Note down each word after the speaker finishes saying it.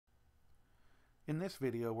In this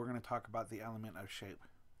video, we're going to talk about the element of shape.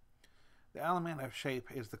 The element of shape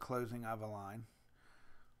is the closing of a line.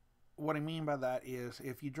 What I mean by that is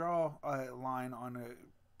if you draw a line on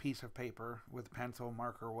a piece of paper with pencil,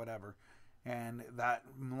 marker, whatever, and that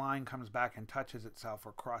line comes back and touches itself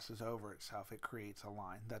or crosses over itself, it creates a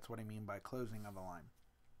line. That's what I mean by closing of a line.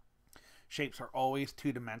 Shapes are always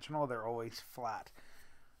two-dimensional. They're always flat.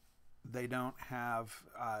 They don't have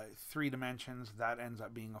 3 dimensions. That ends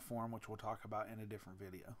up being a form, which we'll talk about in a different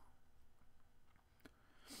video.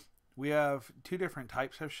 We have 2 different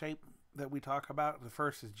types of shape that we talk about. The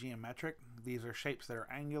first is geometric. These are shapes that are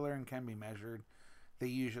angular and can be measured. They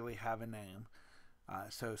usually have a name.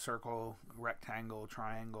 So circle, rectangle,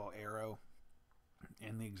 triangle, arrow,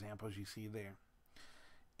 in the examples you see there.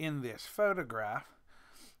 In this photograph,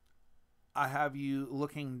 I have you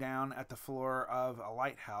looking down at the floor of a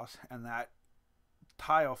lighthouse, and that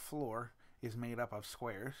tile floor is made up of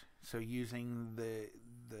squares. So using the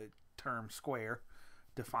term square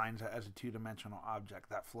defines it as a 2-dimensional object.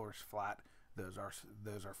 That floor is flat. Those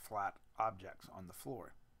are flat objects on the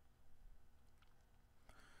floor.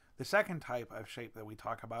 The second type of shape that we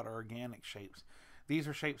talk about are organic shapes. These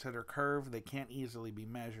are shapes that are curved. They can't easily be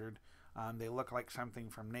measured. They look like something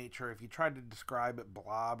from nature. If you tried to describe it,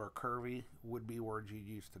 blob or curvy would be words you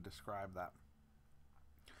use to describe that.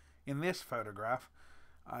 In this photograph,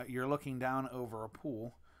 you're looking down over a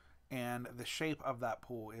pool, and the shape of that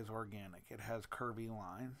pool is organic. It has curvy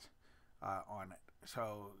lines on it.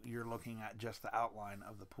 So you're looking at just the outline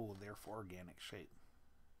of the pool, therefore organic shape.